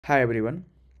Hi everyone,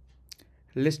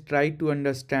 let's try to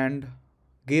understand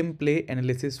gameplay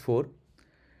analysis 4.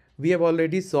 We have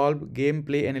already solved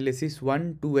gameplay analysis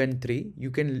 1, 2 and 3. You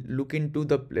can look into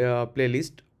the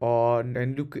playlist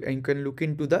and you can look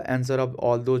into the answer of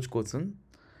all those questions.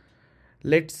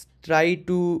 Let's try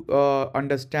to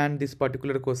understand this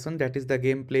particular question, that is the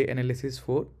gameplay analysis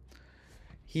 4.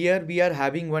 Here we are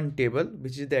having one table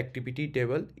which is the activity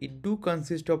table. It do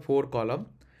consist of 4 columns: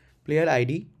 player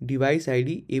ID, device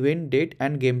ID, event date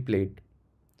and game played.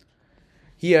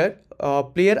 Here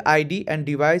player ID and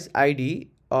device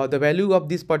ID, the value of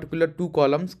this particular two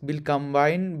columns will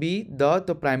combine be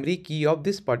the primary key of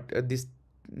this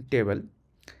table.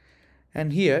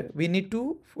 And here we need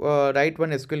to write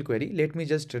one SQL query. Let me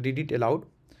just read it aloud.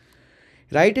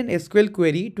 Write an SQL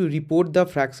query to report the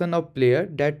fraction of player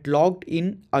that logged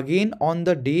in again on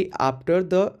the day after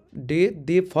the day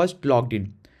they first logged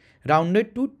in,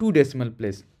 rounded to 2 decimal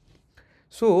place.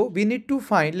 So we need to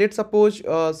find, let's suppose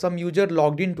some user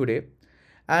logged in today,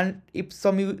 and if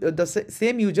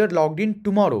same user logged in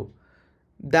tomorrow,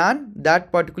 then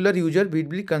that particular user will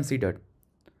be considered.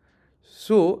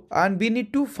 So, and we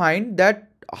need to find that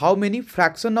how many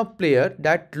fraction of player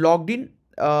that logged in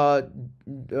from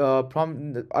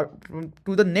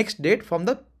to the next date from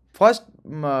the first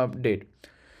date.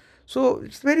 So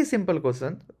it's very simple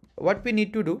question. What we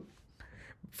need to do?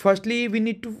 Firstly, we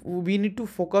need to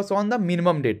focus on the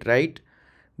minimum date, right?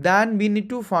 Then we need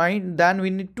to focus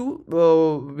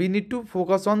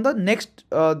on the next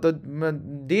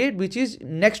date which is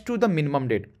next to the minimum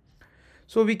date.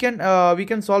 So we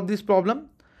can solve this problem.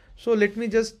 So let me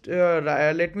just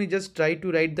try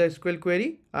to write the SQL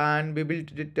query, and we will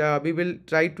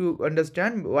try to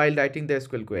understand while writing the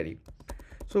SQL query.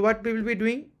 So what we will be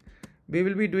doing? We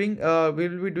will be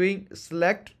doing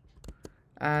select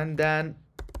and then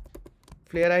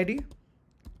player ID.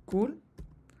 Cool.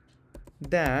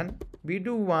 Then we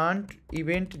do want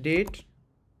event date.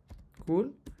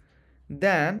 Cool.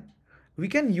 Then we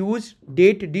can use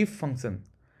date diff function.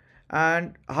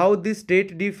 And how this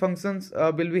date diff functions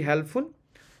will be helpful?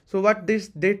 So what this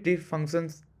date diff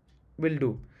functions will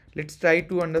do? Let's try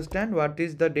to understand what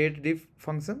is the date diff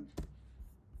function.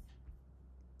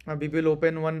 We will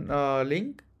open one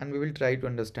link and we will try to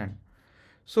understand.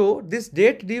 So this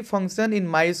date diff function in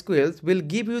MySQL will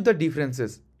give you the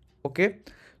differences. Okay.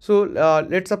 So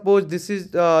let's suppose this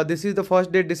is the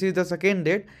first date, this is the second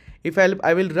date. If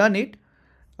I will run it,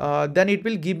 then it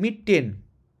will give me 10.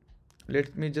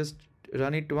 Let me just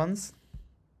run it once.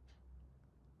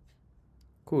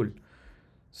 Cool.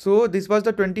 So this was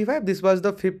the 25. This was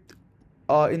the 5th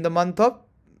in the month of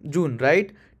June,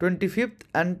 right? 25th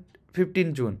and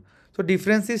 15th June. So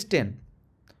difference is 10.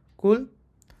 Cool.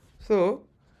 So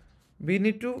we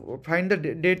need to find the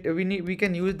date. We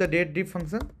can use the date diff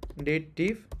function, date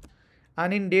diff,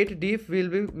 and in date diff we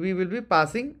will be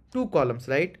passing two columns,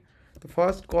 right? The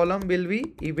first column will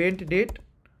be event date.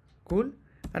 Cool.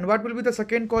 And what will be the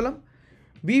second column?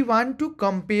 We want to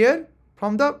compare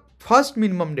from the first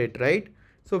minimum date, right?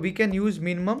 So we can use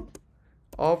minimum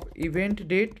of event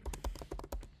date,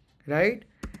 right?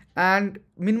 And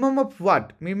minimum of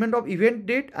what? Minimum of event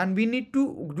date, and we need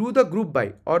to do the group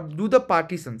by or do the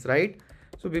partitions, right?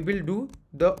 So we will do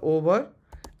the over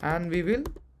and we will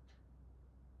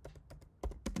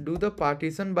do the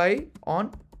partition by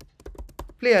on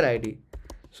player ID.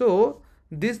 So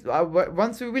this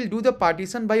once we will do the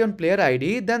partition by on player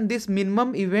ID, then this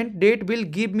minimum event date will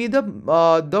give me the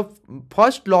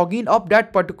first login of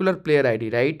that particular player ID,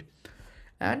 right?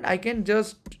 And I can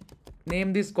just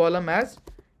name this column as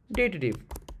date diff.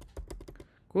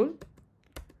 Cool.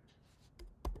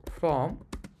 From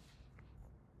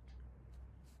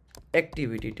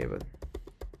activity table.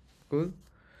 Cool.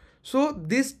 So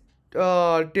this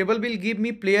table will give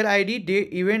me player ID,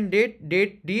 event date,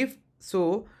 date diff.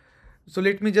 So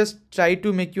let me just try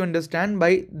to make you understand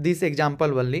by this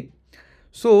example only.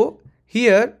 So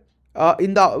here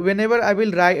whenever I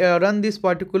will run this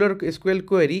particular SQL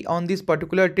query on this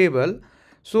particular table,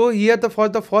 so here for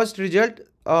the first result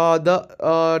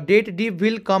the date diff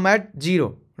will come at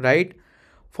 0, right?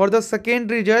 For the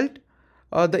second result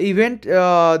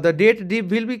the date diff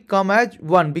will be come as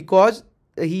 1, because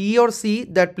he or she,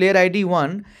 that player ID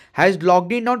 1, has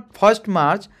logged in on 1st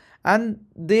March and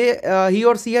he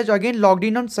or she has again logged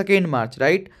in on 2nd March,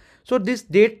 right? So this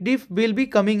date diff will be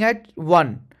coming at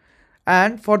 1,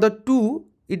 and for the 2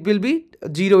 it will be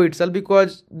 0 itself,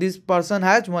 because this person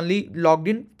has only logged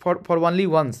in for only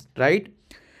once, right?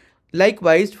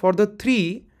 Likewise for the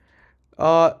 3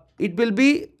 it will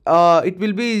be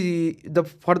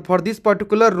for this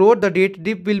particular row the date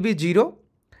diff will be 0,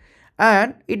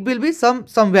 and it will be some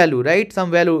value, right?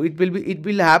 Some value, it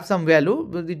will have some value,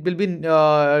 but it will be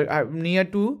near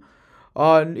to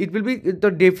it will be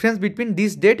the difference between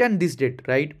this date and this date,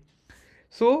 right?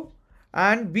 So,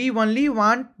 and we only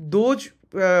want those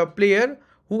player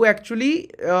who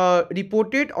actually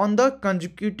reported on the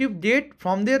consecutive date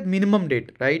from their minimum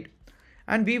date, right?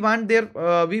 And we want their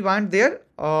we want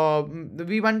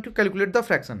to calculate the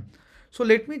fraction. So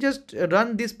let me just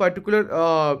run this particular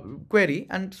query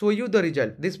and show you the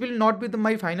result. This will not be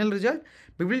my final result.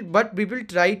 But we will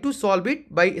try to solve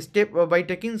it by by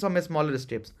taking some smaller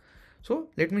steps. So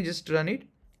let me just run it.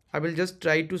 I will just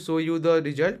try to show you the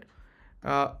result.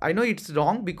 I know it's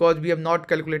wrong because we have not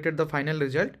calculated the final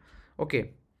result.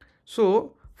 Okay,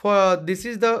 so for this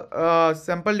is the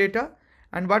sample data,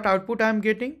 and what output I am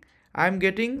getting? I am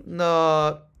getting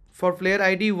for player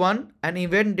ID 1 and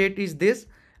event date is this,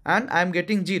 and I am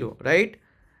getting 0, right?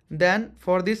 Then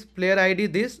for this player ID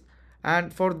this,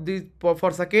 and for this for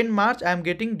 2nd March I am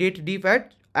getting date diff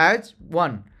as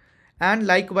 1, and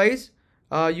likewise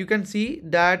you can see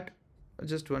that,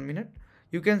 just 1 minute,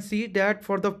 you can see that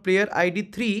for the player ID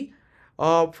 3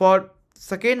 for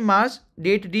 2nd March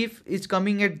date diff is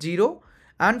coming at 0,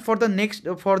 and for the next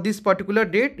for this particular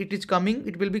date it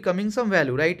will be coming some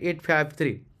value, right?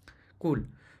 853. Cool.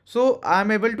 So I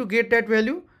am able to get that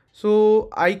value. So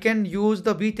I can use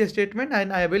the with statement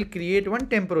and I will create one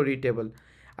temporary table.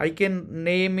 I can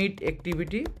name it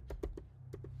activity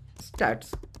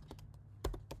stats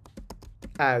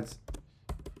as.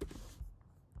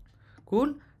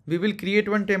 Cool. We will create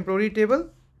one temporary table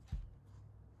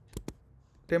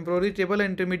and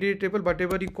intermediate table,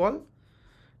 whatever you call.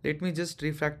 Let me just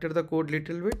refactor the code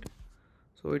little bit,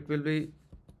 so it will be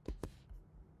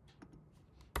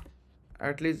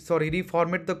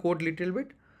reformat the code little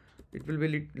bit. It will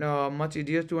be much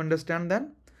easier to understand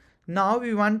then. Now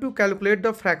we want to calculate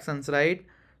the fractions, right?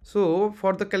 So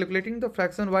for the calculating the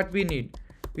fraction, what we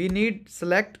need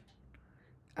select,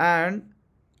 and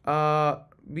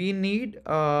we need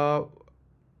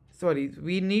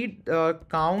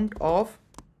count of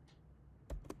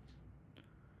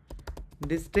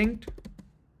distinct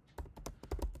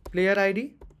player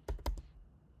ID,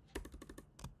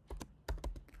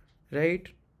 right?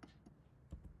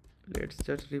 Let's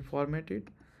just reformat it,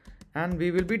 and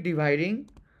we will be dividing.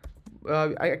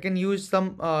 I can use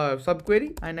some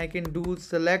subquery, and I can do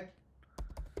select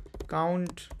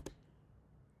count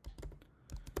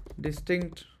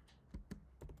distinct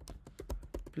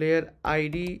player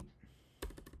ID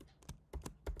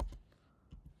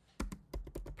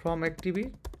from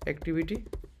activity,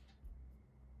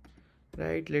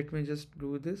 right? Let me just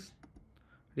do this,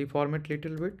 reformat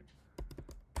little bit,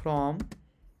 from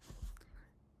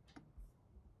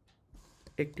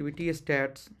activity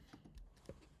stats,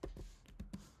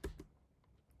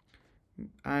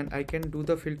 and I can do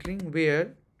the filtering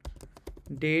where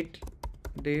date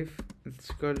diff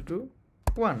is equal to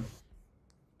 1.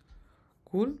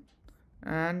 Cool.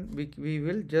 And we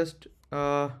will just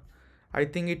I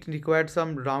think it required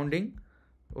some rounding.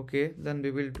 Okay, then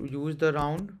we will use the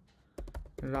round.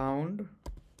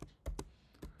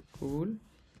 Cool.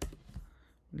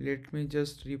 Let me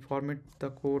just reformat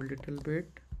the code little bit.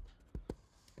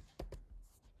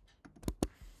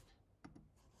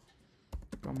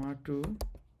 Comma 2,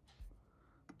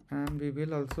 and we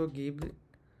will also give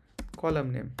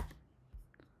column name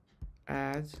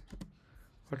as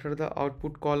what are the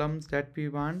output columns that we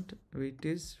want, which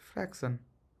is fraction,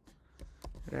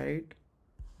 right?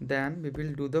 Then we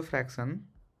will do the fraction.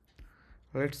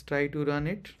 Let's try to run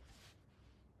it.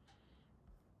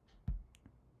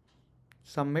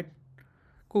 Submit.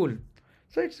 Cool.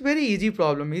 So it's very easy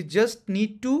problem. You just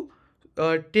need to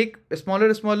take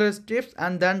smaller steps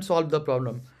and then solve the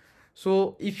problem.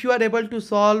 So if you are able to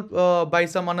solve by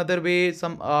some another way,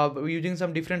 some using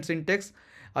some different syntax,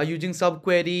 using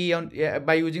subquery, and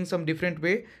by using some different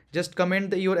way, just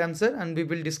comment your answer and we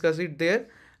will discuss it there.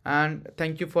 And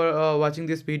thank you for watching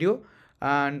this video,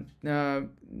 and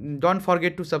don't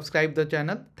forget to subscribe the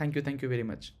channel. Thank you very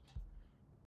much.